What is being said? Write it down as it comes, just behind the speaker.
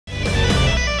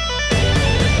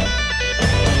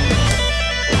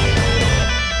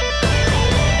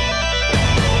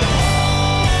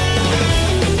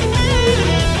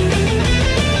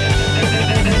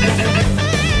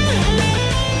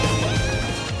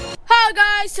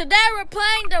guys, today we're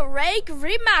playing the Rake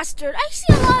Remastered. I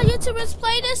see a lot of YouTubers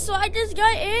play this, so I just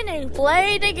got in and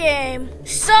played the game.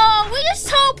 So, we just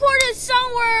teleported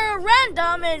somewhere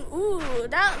random and ooh,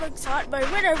 that looks hot, but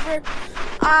whatever.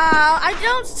 I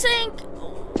don't think,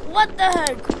 what the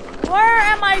heck? Where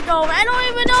am I going? I don't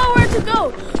even know where to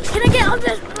go. Can I get up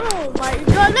this? Oh my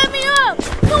god, let me up!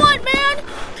 Come on, man!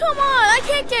 Come on, I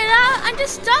can't get out. I'm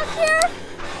just stuck here?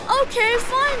 Okay,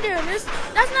 fine then.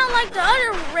 That's not like the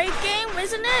other Rake game,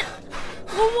 isn't it?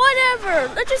 Well, whatever.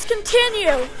 Let's just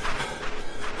continue.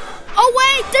 Oh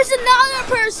wait, there's another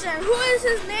person. Who is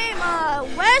his name?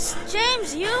 Wes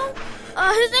James Yu?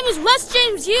 His name is Wes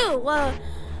James Yu. I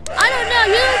don't know.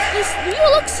 You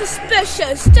look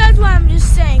suspicious. That's what I'm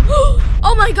just saying.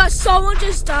 Oh my god, someone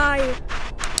just died.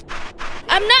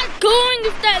 I'm not going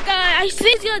with that guy. I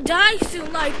think he's gonna die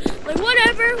soon. Like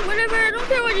whatever. I don't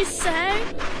care what you say.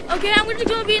 Okay, I'm just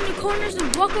gonna be in the corners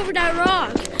and walk over that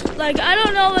rock. Like, I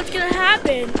don't know what's gonna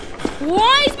happen.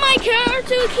 Why is my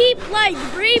character keep, like,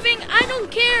 breathing? I don't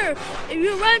care. If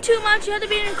you run too much, you have to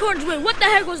be in the corners. Wait, what the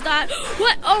heck was that?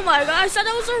 What? Oh my god, I thought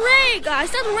that was a Rake. I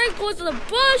thought the Rake was in a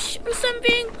bush or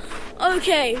something.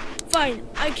 Okay, fine.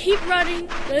 I keep running.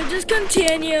 Let's just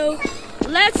continue.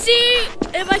 Let's see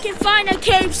if I can find a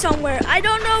cave somewhere. I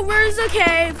don't know where's the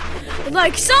cave.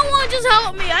 Like, someone just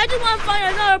help me. I just want to find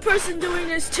another person doing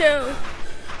this too.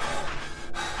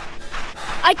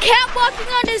 I kept walking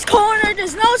on this corner.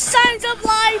 There's no signs of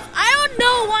life. I don't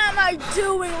know what am I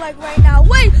doing like right now.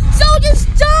 Wait, someone just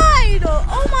died.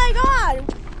 Oh my god.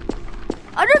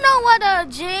 I don't know what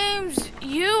James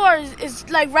Yu is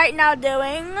like right now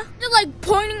doing. Just like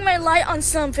pointing my light on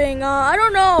something. I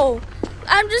don't know.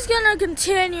 I'm just gonna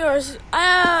continue.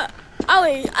 I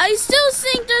still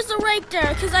think there's a Rake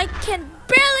there because I can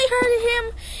barely hear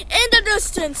him in the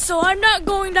distance, so I'm not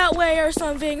going that way or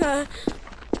something.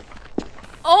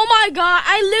 Oh my god,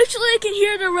 I literally can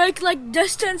hear the Rake like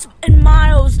distance in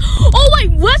miles. Oh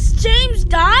wait, Wes James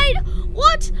died?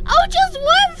 What? I just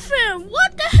went with him.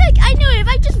 What the heck? I knew if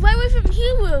I just went with him,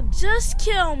 he will just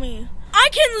kill me. I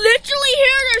can literally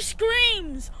hear their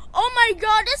screams. Oh my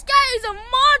god, this guy is a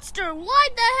monster!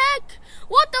 What the heck?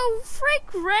 What the freak,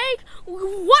 Rake?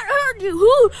 What hurt you?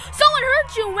 Who? Someone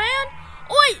hurt you, man?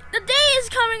 Wait, the day is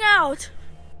coming out.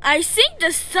 I think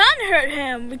the sun hurt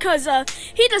him because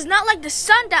he does not like the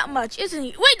sun that much, isn't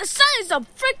he? Wait, the sun is a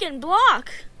freaking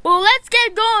block. Well, let's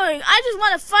get going. I just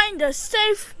want to find a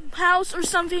safe house or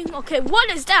something. Okay, what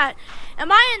is that?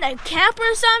 Am I in a camp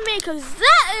or something? Because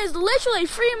that is literally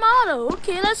free model.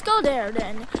 Okay, let's go there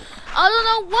then. I don't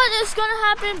know what is going to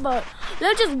happen, but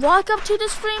let's just walk up to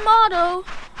this free model.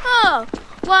 Oh,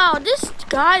 wow, this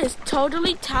guy is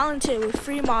totally talented with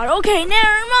free model. Okay,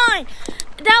 never mind.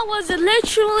 That was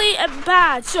literally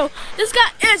bad. So, this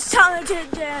guy is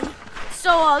talented then.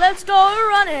 So, let's go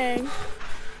running.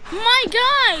 My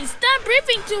guys, stop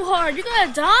breathing too hard. You're going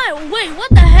to die. Wait,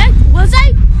 what the heck? Was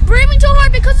I breathing too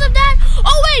hard because of that?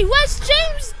 Oh, wait, Wes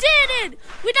James did it.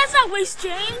 Wait, that's not Wes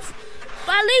James.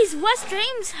 But at least Wes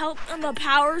James helped in the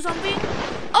power or something.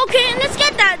 Okay, let's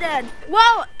get that then.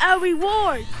 Wow, a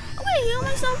reward. I'm gonna heal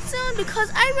myself soon because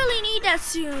I really need that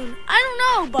soon. I don't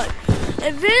know, but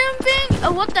if anything,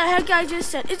 what the heck I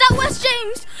just said. Is that Wes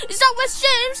James? Is that Wes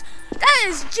James? That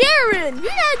is Jaren.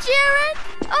 You're not Jaren?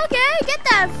 Okay, get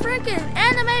that freaking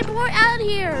anime boy out of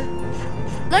here.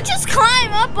 Let's just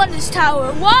climb up on this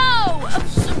tower. Whoa!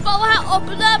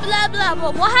 Blah, blah, blah.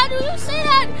 Well, how do you say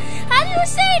that? How do you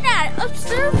say that?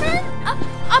 Observant?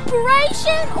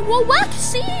 Operation? Well, what?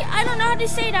 See? I don't know how to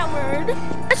say that word.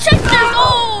 Let's check this.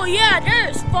 Oh, yeah,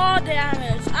 there's fall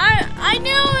damage. I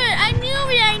knew it. I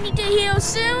need to heal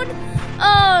soon.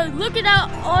 Look at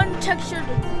that untextured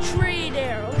tree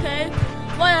there, okay?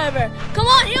 Whatever. Come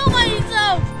on, heal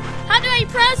myself. How do I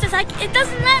press this? It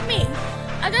doesn't let me.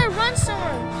 I gotta run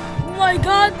somewhere. Oh my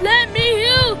god, let me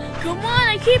heal. Come on,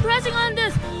 I keep pressing on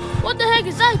this. What the heck,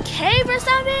 is that a cave or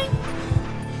something?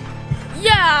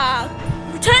 Yeah,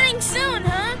 returning soon,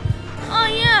 huh? Oh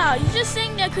yeah, you're just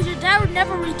saying that because your dad would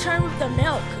never return with the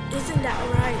milk. Isn't that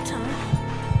right,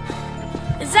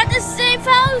 huh? Is that the safe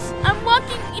house? I'm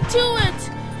walking into it.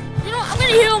 You know, I'm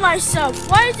gonna heal myself.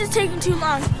 Why is this taking too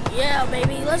long? Yeah,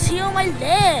 baby, let's heal my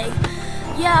leg.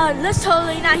 Yeah, let's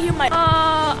totally not heal my...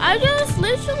 I just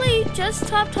literally just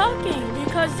stopped talking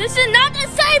because this is not the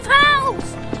safe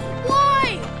house!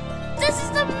 Why? This is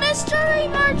the mystery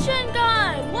merchant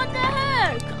guy! What the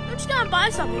heck? I'm just gonna buy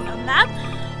something. A map?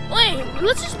 Wait,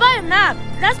 let's just buy a map.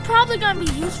 That's probably gonna be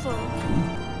useful.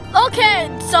 Okay,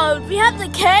 so we have the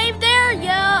cave there.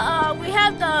 Yeah, we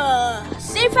have the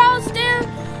safe house there.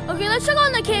 Okay, let's check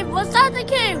on the cave. Was that the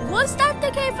cave? Was that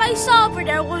the cave I saw over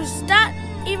there? Was that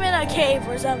even a a cave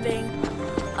or something.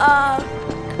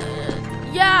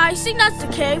 Yeah, I think that's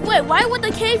the cave. Wait, why would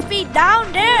the cave be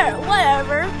down there?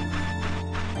 Whatever.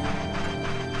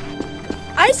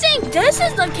 I think this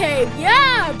is the cave.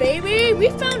 Yeah, baby. We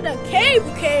found a cave.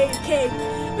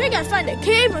 We're gonna find a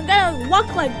cave and gonna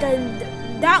walk like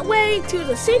that way to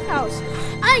the safe house.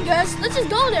 I guess let's just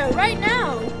go there right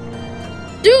now.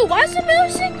 Dude, why is the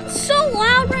music so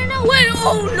loud right now? Wait,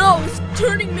 oh no, it's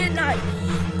turning midnight.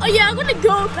 Oh yeah, I'm gonna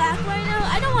go back right now.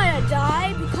 I don't wanna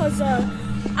die because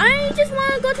I just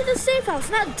wanna go to the safe house,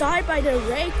 not die by the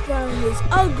rake from his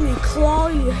ugly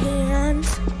clawy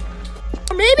hands.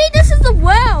 Or maybe this is the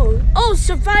well. Oh,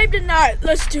 survive the night.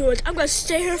 Let's do it. I'm gonna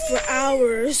stay here for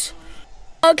hours.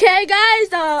 Okay,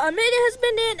 guys, a minute has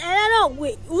been in, and I don't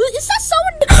wait. Is that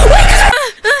someone? Wait!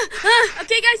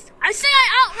 Okay, guys, I say I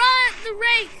outrun the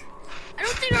rake. I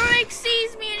don't think the rake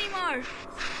sees me anymore.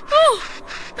 Oh,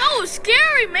 that was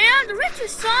scary, man. The rake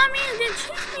just saw me and then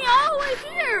chased me all the way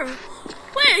here.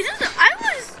 Wait, is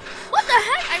this? What the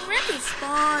heck? I ran to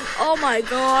spawn. Oh my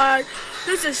god,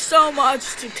 this is so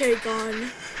much to take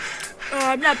on.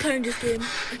 I'm not playing this game.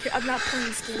 Okay, I'm not playing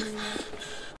this game anymore.